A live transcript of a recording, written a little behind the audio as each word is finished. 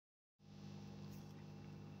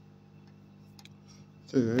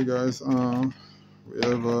Hey guys, we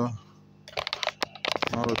have another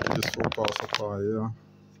Ps4 power supply here.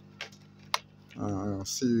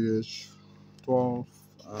 CH12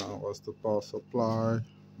 was the power supply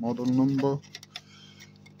model number.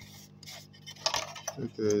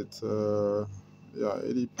 Okay, it's yeah,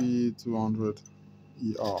 adp-200er.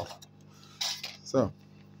 So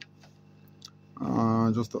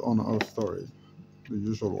just the on-off story, the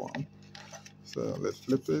usual one. So let's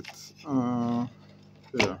flip it.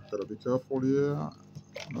 Yeah, gotta be careful here.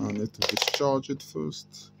 I need to discharge it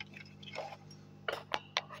first.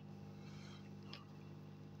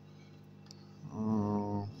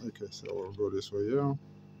 Okay, so we'll go this way here.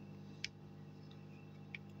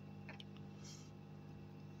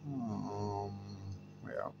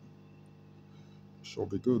 Yeah, should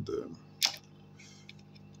be good there.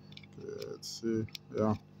 Okay, let's see.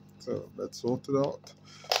 Yeah, so let's sort it out.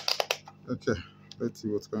 Okay, let's see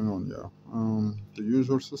what's going on here. The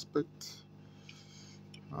usual suspect.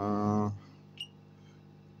 Okay,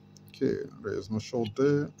 there is no short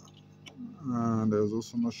there, and there's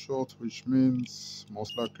also no short, which means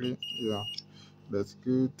most likely, yeah, that's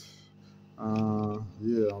good.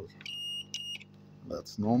 Yeah,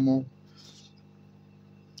 that's normal.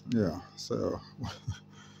 Yeah, so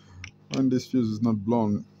when this fuse is not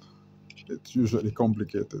blown, it's usually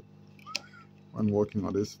complicated when working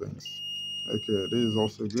on these things. Okay, this is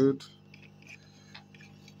also good.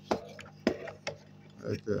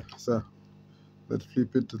 Okay, so let's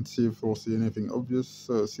flip it and see if we'll see anything obvious.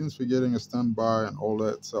 So since we're getting a standby and all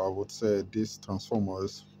that, so I would say this transformer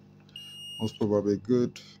is most probably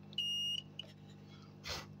good.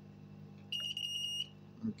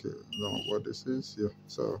 Okay, I don't know what this is. Yeah,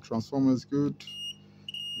 so transformer is good.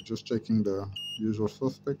 We're just checking the usual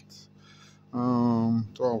suspects.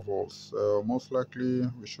 12 volts. Most likely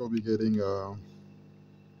we should be getting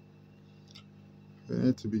we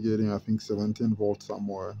need to be getting, I think, 17 volts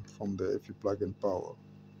somewhere from there if you plug in power.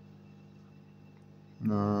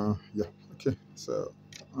 Yeah, okay, so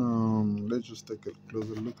let's just take a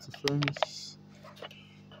closer look to things.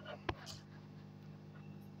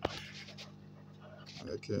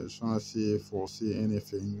 Okay, just trying to see if we'll see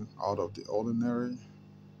anything out of the ordinary.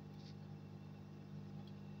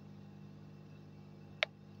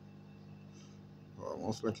 Well,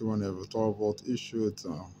 most likely when you have a 12 volt issue, it's,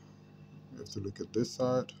 you have to look at this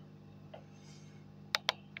side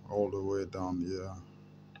all the way down here.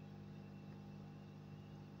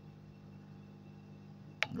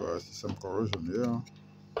 Well, I see some corrosion here.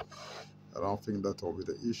 I don't think that will be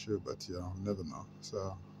the issue, but yeah, you never know.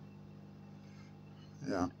 So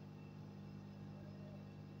yeah.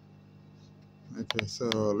 Okay, so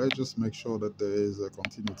let's just make sure that there is a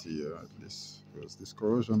continuity here at least, because this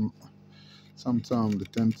corrosion, sometimes they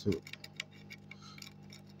tend to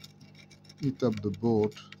eat up the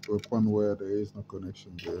board to a point where there is no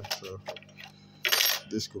connection there. So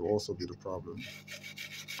this could also be the problem.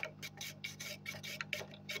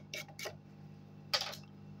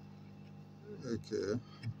 Okay,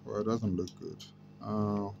 well, it doesn't look good.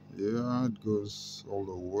 Yeah, it goes all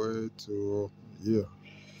the way to here,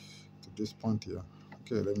 to this point here.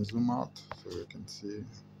 Okay, let me zoom out so you can see.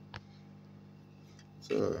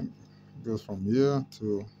 So it goes from here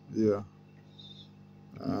to here.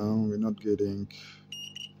 We're not getting.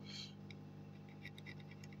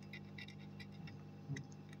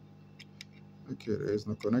 Okay, there is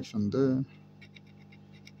no connection there.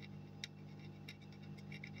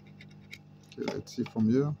 Okay, let's see from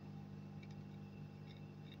here.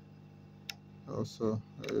 Also,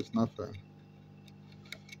 there is nothing.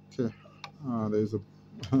 Okay, there's a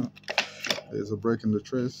there's a break in the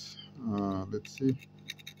trace. Let's see.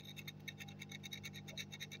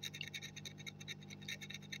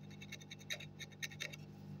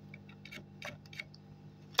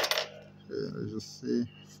 Okay, let's just see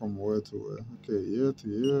from where to where. Okay, here to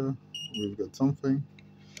here, we've got something,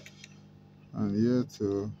 and here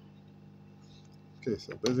to. Okay,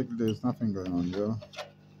 so basically there's nothing going on here.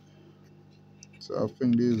 So I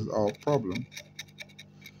think this is our problem.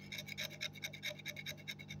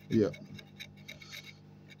 Yeah.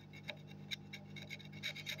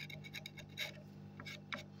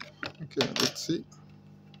 Okay, let's see.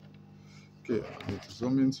 Okay, I need to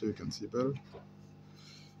zoom in so you can see better.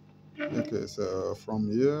 Okay, so from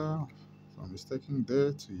here, so I'm mistaking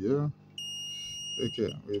there to here.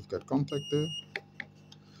 Okay, we've got contact there.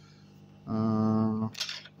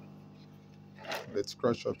 Let's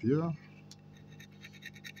scratch up here.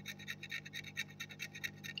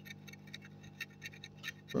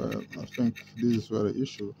 But I think this is where the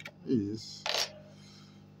issue is.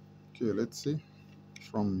 Okay, let's see.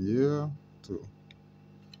 From here to.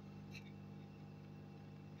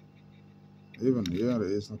 Even here, there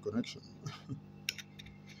is no connection.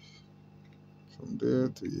 From there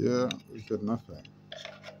to here, we get nothing.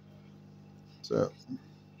 So,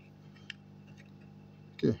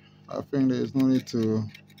 okay, I think there is no need to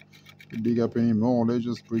dig up anymore. Let's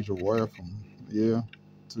just bridge a wire from here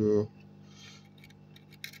to,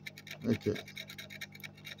 okay,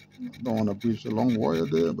 don't want to bridge a long wire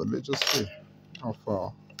there, but let's just see how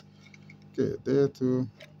far. Okay, there to,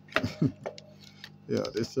 yeah,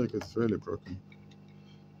 this circuit is really broken.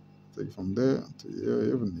 Take from there to here,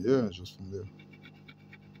 even here, just from there.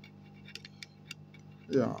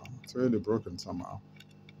 Yeah, it's really broken somehow.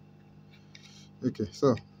 Okay,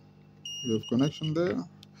 so we have connection there.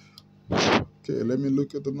 Okay, let me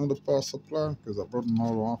look at another power supply because I brought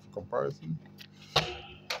another one for comparison.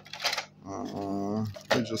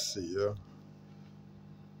 Let's just see here.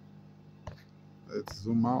 Let's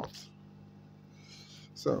zoom out.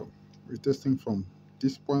 So we're testing from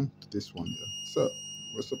this point to this one here. So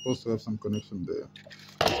we're supposed to have some connection there.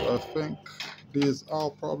 So I think this is our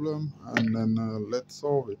problem, and then let's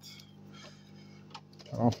solve it.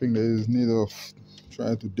 I don't think there is need of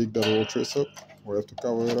trying to dig that whole trace up. We have to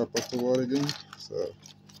cover it up afterward again. So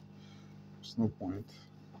there's no point.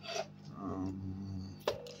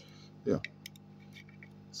 Yeah.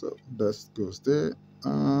 So that goes there.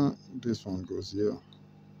 This one goes here.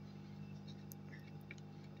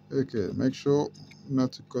 Okay, make sure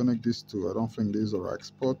not to connect these two. I don't think these are right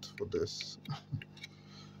spot for this.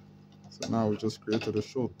 So now we just created a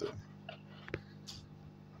short there.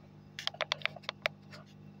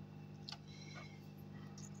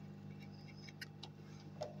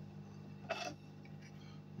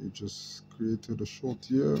 You just created a short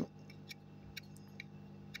here.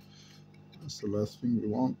 That's the last thing we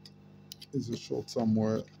want, is a short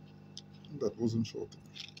somewhere that wasn't shorted.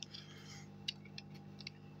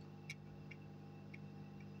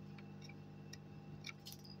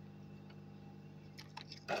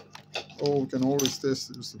 Oh, we can always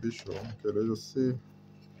test just to be sure. Okay, let's just see.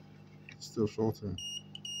 It's still shorting.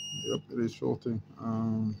 Yep, it is shorting.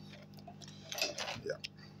 Yeah,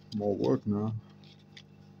 more work now.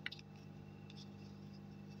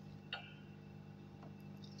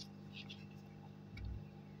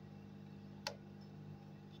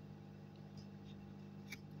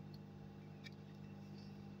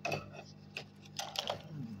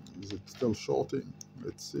 Is it still shorting?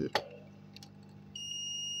 Let's see.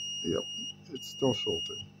 Yep, it's still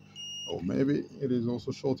shorting. Or maybe it is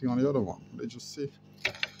also shorting on the other one. Let's just see.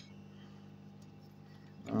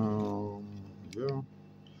 Yeah,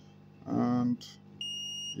 and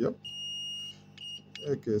yep.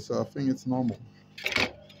 Okay, so I think it's normal.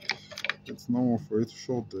 It's normal for it to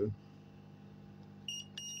short there.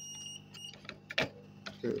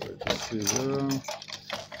 Okay, let's just see there.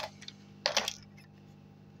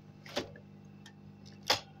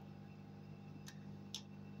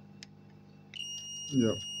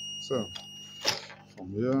 Yep. So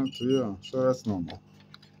from here to here, so that's normal.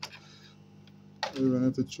 Even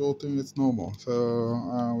if it's shorting, it's normal.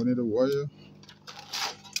 So we need a wire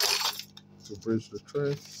to bridge the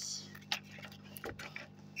trace.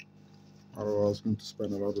 Otherwise, I was going to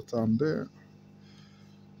spend a lot of time there.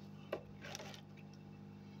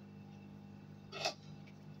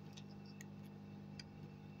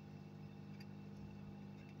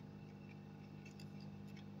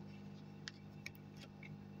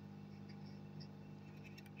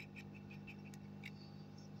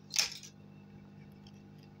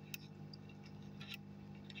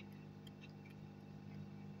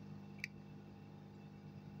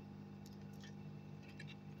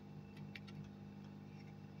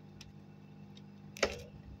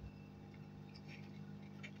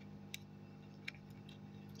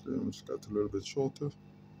 Okay, we just got a little bit shorter.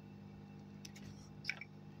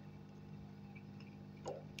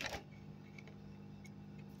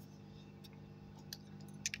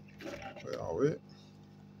 Where are we?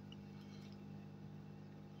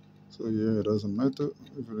 So yeah, it doesn't matter,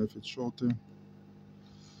 even if it's shorting.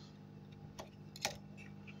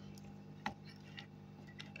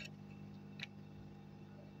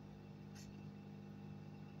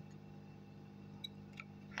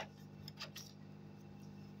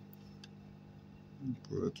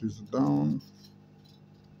 Put the tweezer down.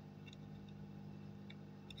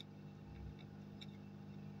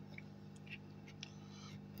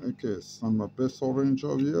 Okay, it's not my best soldering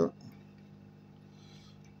job here,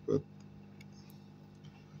 but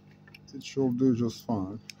it should do just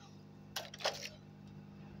fine.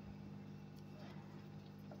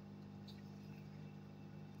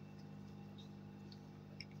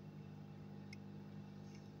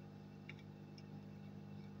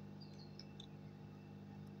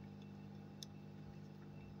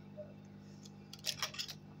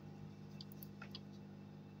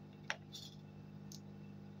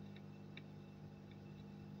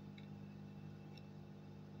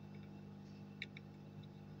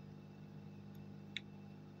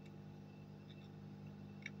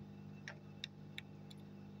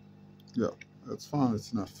 Yeah, that's fine.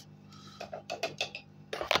 It's enough.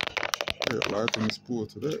 Okay, lighting is poor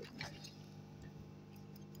today.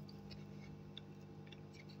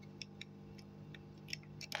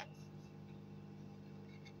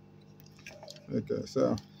 Okay,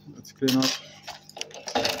 so let's clean up.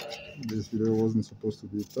 This video wasn't supposed to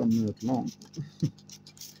be 10 minutes long.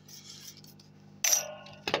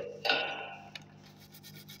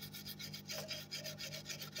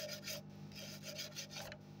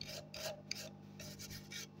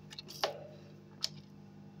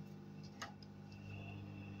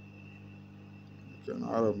 You can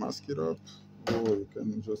either mask it up or you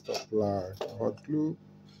can just apply hot glue.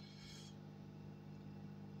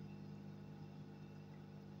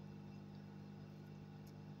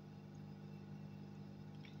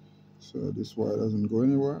 So this wire doesn't go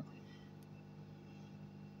anywhere.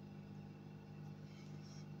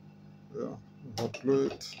 Yeah, hot glue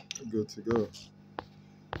it, good to go.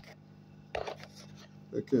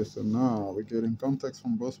 Okay, so now we're getting contacts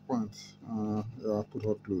from both points. Yeah, I put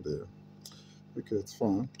hot glue there. Okay, it's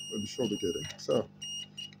fine. Let me show the getting. So,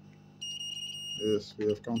 yes, we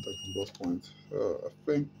have contact from both points. I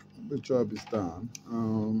think the job is done.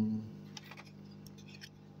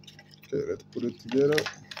 Okay, let's put it together.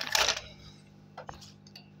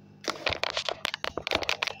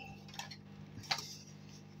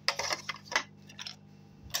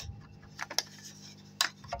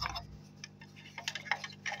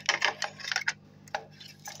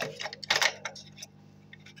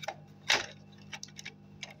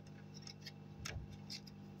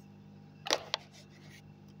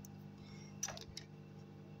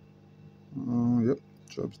 Yep,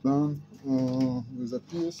 job's done. With a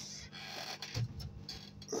piece.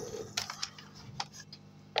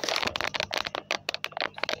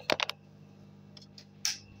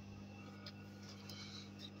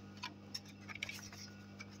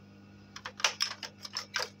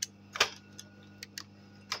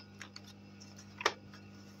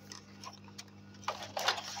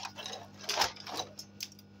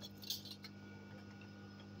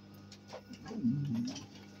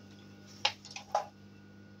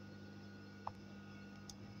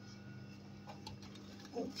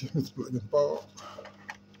 Okay, let's plug in power.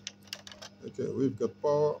 Okay, we've got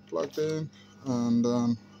power plugged in, and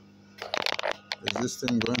is this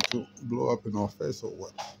thing going to blow up in our face or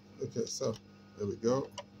what? Okay, so there we go.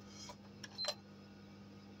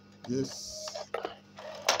 Yes.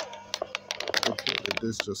 Okay,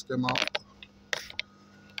 this just came out.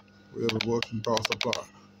 We have a working power supply.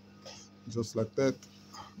 Just like that,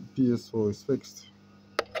 Ps4 is fixed.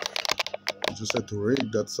 You just had to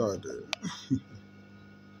rig that side there.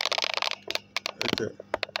 Okay,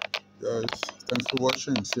 guys, thanks for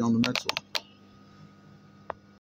watching. See you on the next one.